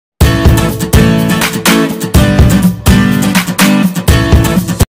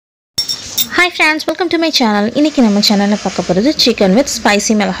Hi friends, welcome to my channel. இன்னைக்கு நம்ம சேனல்ல பார்க்க போறது chicken with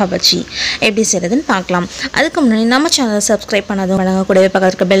spicy milaga bajji. எப்படி செய்யறதுன்னு பார்க்கலாம். அதுக்கு முன்னாடி நம்ம சேனலை subscribe பண்ணாதவங்க கூடவே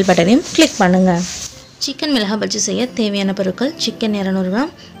பக்கத்துல இருக்க bell பட்டனையும் click பண்ணுங்க. chicken milaga bajji செய்ய தேவையான பொருட்கள் chicken 200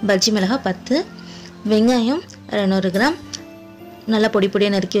 கிராம், பஜ்ஜி மிளகாய் 10, வெங்காயம் 200 கிராம் நல்லா பொடி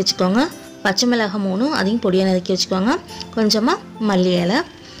பொடியா நறுக்கி வச்சுக்கோங்க. பச்சை மிளகாய் 3 அதையும் பொடியா நறுக்கி வச்சுக்கோங்க. கொஞ்சமா மல்லி இலை.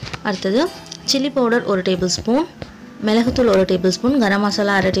 அடுத்து chili powder 1 tablespoon. மிளகுத்தூள் 1 டேபிள்ஸ்பூன், கரம்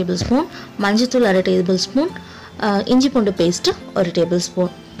மசாலா 1/2 டேபிள்ஸ்பூன், மஞ்சள்தூள் 1/2 டேபிள்ஸ்பூன், இஞ்சி பூண்டு பேஸ்ட் 1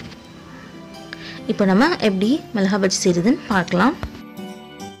 டேபிள்ஸ்பூன். இப்போ நம்ம எப்படி மிளகா பஜ்ஜி செய்யறதுன்னு பார்க்கலாம்.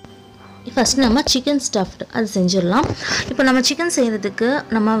 ஃபர்ஸ்ட் நம்ம சிக்கன் ஸ்டஃப்ட் அது செஞ்சிடலாம். இப்போ நம்ம சிக்கன் செய்யறதுக்கு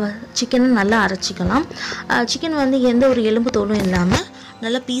நம்ம சிக்கனை நல்லா அரைச்சிக்கலாம். சிக்கன் வந்து எந்த ஒரு எலும்பு தோலும் இல்லாமல்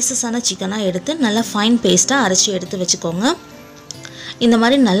நல்ல பீசஸான சிக்கனாக எடுத்து நல்லா ஃபைன் பேஸ்ட்டாக அரைச்சி எடுத்து வச்சுக்கோங்க. இந்த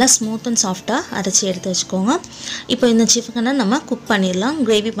மாதிரி நல்லா ஸ்மூத் அண்ட் சாஃப்டாக அரைச்சி எடுத்து வச்சுக்கோங்க. இப்போ இந்த சிக்கனை நம்ம குக் பண்ணிடலாம்,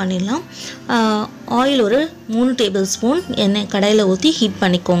 கிரேவி பண்ணிடலாம். ஆயில் ஒரு 3 டேபிள் ஸ்பூன் எண்ணெய் கடாயில் ஊற்றி ஹீட்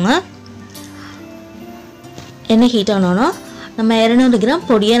பண்ணிக்கோங்க. எண்ணெய் ஹீட் ஆனோன்னா நம்ம 200 கிராம்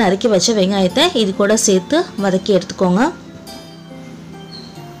பொடியாக நறுக்கி வச்ச வெங்காயத்தை இது கூட சேர்த்து வதக்கி எடுத்துக்கோங்க.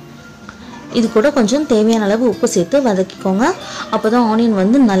 இது கூட கொஞ்சம் தேவையான அளவு உப்பு சேர்த்து வதக்கிக்கோங்க. அப்போ தான் ஆனியன்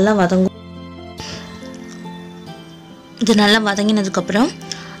வந்து நல்லா வதங்கும். இது நல்லா வதங்கினதுக்கப்புறம்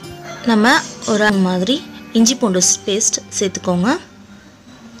நம்ம ஒரு மாதிரி இஞ்சி பூண்டு பேஸ்ட் சேர்த்துக்கோங்க.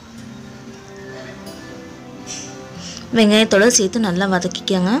 வெங்காயத்தோட சேர்த்து நல்லா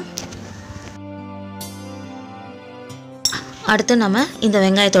வதக்கிக்கோங்க. அடுத்து நம்ம இந்த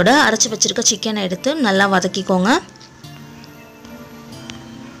வெங்காயத்தோட அரைச்சி வச்சிருக்க சிக்கனை எடுத்து நல்லா வதக்கிக்கோங்க.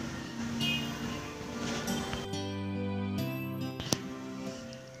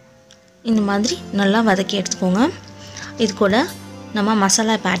 இந்த மாதிரி நல்லா வதக்கி எடுத்துக்கோங்க. இது கூட நம்ம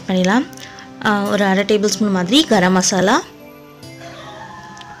மசாலா இப்போ ஆட் பண்ணிடலாம். ஒரு 1/2 டேபிள் ஸ்பூன் மாதிரி கரம் மசாலா,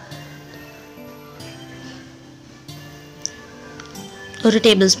 ஒரு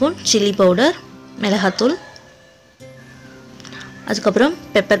டேபிள் ஸ்பூன் சில்லி பவுடர் மிளகாத்தூள், அதுக்கப்புறம்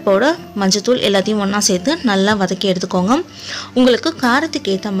பெப்பர் பவுடர், மஞ்சத்தூள் எல்லாத்தையும் ஒன்றா சேர்த்து நல்லா வதக்கி எடுத்துக்கோங்க. உங்களுக்கு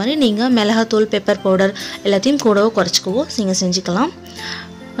காரத்துக்கு ஏற்ற மாதிரி நீங்கள் மிளகாத்தூள் பெப்பர் பவுடர் எல்லாத்தையும் கூடவோ குறைச்சிக்கவோ நீங்கள் செஞ்சுக்கலாம்.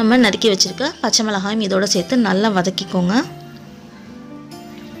 நம்ம நறுக்கி வச்சுருக்க பச்சை மிளகாயும் இதோட சேர்த்து நல்லா வதக்கிக்கோங்க.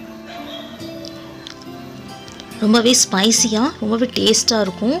 ரொம்பவே ஸ்பைசியாக ரொம்பவே டேஸ்ட்டாக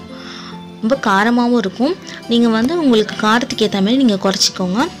இருக்கும், ரொம்ப காரமாகவும் இருக்கும். நீங்கள் வந்து உங்களுக்கு காரத்துக்கு ஏற்ற மாதிரி நீங்கள்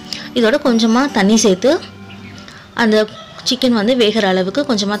குறைச்சிக்கோங்க. இதோட கொஞ்சமாக தண்ணி சேர்த்து அந்த சிக்கன் வந்து வேகிற அளவுக்கு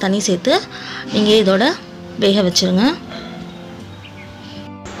கொஞ்சமாக தண்ணி சேர்த்து நீங்கள் இதோட வேக வச்சுருங்க.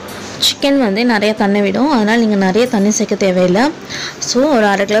 சிக்கன் வந்து நிறைய தண்ணி விடும், அதனால் நீங்கள் நிறைய தண்ணி சேர்க்க தேவையில்லை. ஸோ ஒரு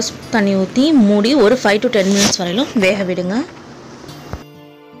 1/2 கிளாஸ் தண்ணி ஊற்றி மூடி ஒரு 5 to 10 மினிட்ஸ் வரையிலும் வேக விடுங்க.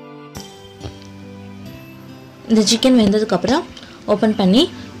 இந்த சிக்கன் வெந்ததுக்கப்புறம் ஓப்பன் பண்ணி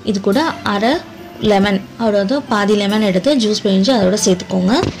இது கூட 1/2 லெமன், அதாவது பாதி லெமன் எடுத்து ஜூஸ் பிழிஞ்சு அதோட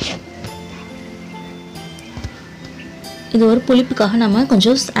சேர்த்துக்கோங்க. இது ஒரு புளிப்புக்காக நம்ம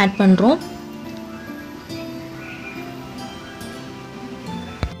கொஞ்சம் ஆட் பண்ணுறோம்.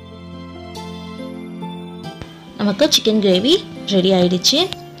 நமக்கு சிக்கன் கிரேவி ரெடி ஆயிடுச்சு.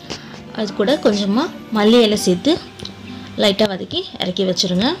 அது கூட கொஞ்சமாக மல்லி இலை சேர்த்து லைட்டாக வதக்கி இறக்கி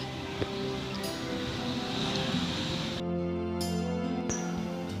வச்சுருங்க.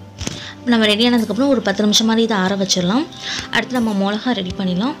 நம்ம ரெடி ஆனதுக்கப்புறம் ஒரு 10 நிமிஷம் மாதிரி இதை ஆற வச்சிடலாம். அடுத்து நம்ம மிளகா ரெடி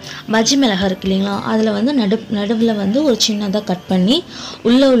பண்ணிடலாம். பஜ்ஜி மிளகா இருக்கு இல்லைங்களா, அதில் வந்து நடுவில் வந்து ஒரு சின்னதாக கட் பண்ணி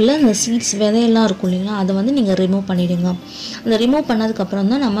உள்ள அந்த சீட்ஸ் விதையெல்லாம் இருக்கும் இல்லைங்களா, அதை வந்து நீங்கள் ரிமூவ் பண்ணிவிடுங்க. அந்த ரிமூவ்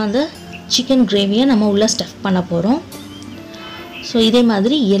பண்ணதுக்கப்புறம் தான் நம்ம அந்த சிக்கன் கிரேவியை நம்ம உள்ளே ஸ்டஃப் பண்ண போகிறோம். ஸோ இதே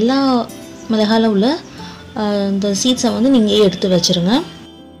மாதிரி எல்லா மிளகாயில் உள்ள இந்த சீட்ஸை வந்து நீங்கள் எடுத்து வச்சுருங்க.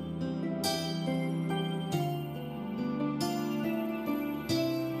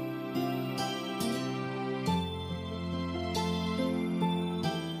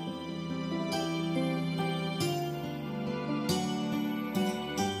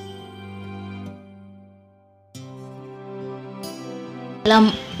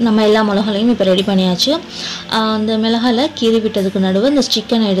 நம்ம எல்லா மிளகாலையும் இப்போ ரெடி பண்ணியாச்சு. அந்த மிளகாயில் கீறி விட்டதுக்கு நடுவே இந்த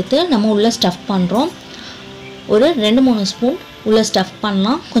சிக்கனை எடுத்து நம்ம உள்ளே ஸ்டஃப் பண்ணுறோம். ஒரு 2-3 ஸ்பூன் உள்ளே ஸ்டஃப்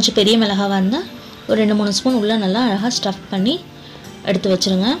பண்ணலாம். கொஞ்சம் பெரிய மிளகாவாக இருந்தால் ஒரு 2-3 ஸ்பூன் உள்ளே நல்லா அழகாக ஸ்டஃப் பண்ணி எடுத்து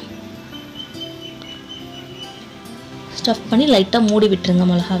வச்சுருங்க. ஸ்டஃப் பண்ணி லைட்டாக மூடி விட்டுருங்க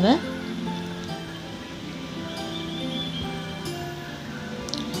மிளகாவை.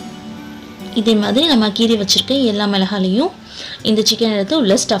 இதே மாதிரி நம்ம கீறி வச்சுருக்க எல்லா மிளகாலையும் இந்த சிக்கன் எடுத்து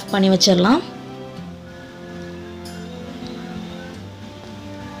உள்ளே ஸ்டஃப் பண்ணி வச்சிடலாம்.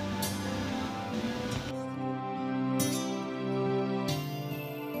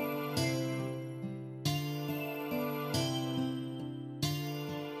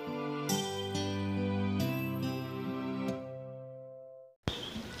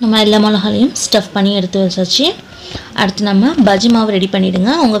 நம்ம எல்லா மிளகாலையும் ஸ்டஃப் பண்ணி எடுத்து வச்சாச்சு. அடுத்து நம்ம பஜ்ஜி மாவு ரெடி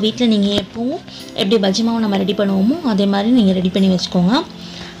பண்ணிவிடுங்க. உங்கள் வீட்டில் நீங்கள் எப்பவும் எப்படி பஜ்ஜி மாவு நம்ம ரெடி பண்ணுவோமோ அதே மாதிரி நீங்கள் ரெடி பண்ணி வச்சுக்கோங்க.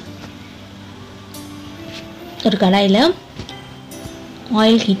 ஒரு கடாயில்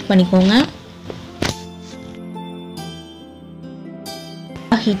ஆயில் ஹீட் பண்ணிக்கோங்க.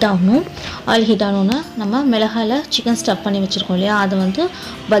 ஹீட் ஆகணும். ஆயில் ஹீட் ஆகணுன்னா நம்ம மிளகாயில் சிக்கன் ஸ்டஃப் பண்ணி வச்சுருக்கோம் இல்லையா, அதை வந்து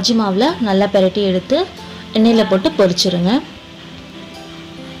பஜ்ஜி மாவில் நல்லா பெரட்டி எடுத்து எண்ணெயில் போட்டு பொரிச்சிருங்க.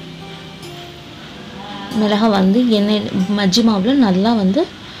 மிளகாய் வந்து எண்ணெய் பஜ்ஜி மாவில் நல்லா வந்து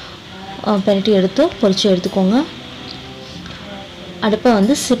பெரட்டி எடுத்து பொரிச்சு எடுத்துக்கோங்க. அடுப்பை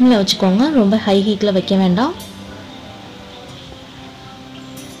வந்து சிம்மில் வச்சுக்கோங்க, ரொம்ப ஹை ஹீட்டில் வைக்க வேண்டாம்.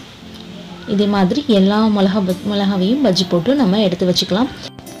 இதே மாதிரி எல்லா மிளகாவையும் பஜ்ஜி போட்டு நம்ம எடுத்து வச்சுக்கலாம்.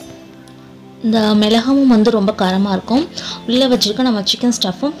 இந்த மிளகாவும் வந்து ரொம்ப காரமாக இருக்கும், உள்ளே வச்சுருக்க நம்ம சிக்கன்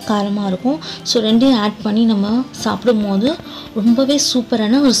ஸ்டஃப்பும் காரமாக இருக்கும். ஸோ ரெண்டையும் ஆட் பண்ணி நம்ம சாப்பிடும் போது ரொம்பவே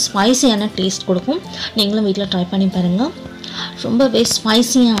சூப்பரான ஒரு ஸ்பைசியான டேஸ்ட் கொடுக்கும். நீங்களும் வீட்டில் ட்ரை பண்ணி பாருங்கள். ரொம்பவே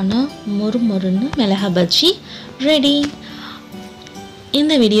ஸ்பைசியான மொறுன்னு மிளகா பஜ்ஜி ரெடி.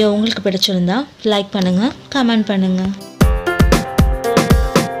 இந்த வீடியோ உங்களுக்கு பிடிச்சிருந்தா லைக் பண்ணுங்கள், கமெண்ட் பண்ணுங்கள்.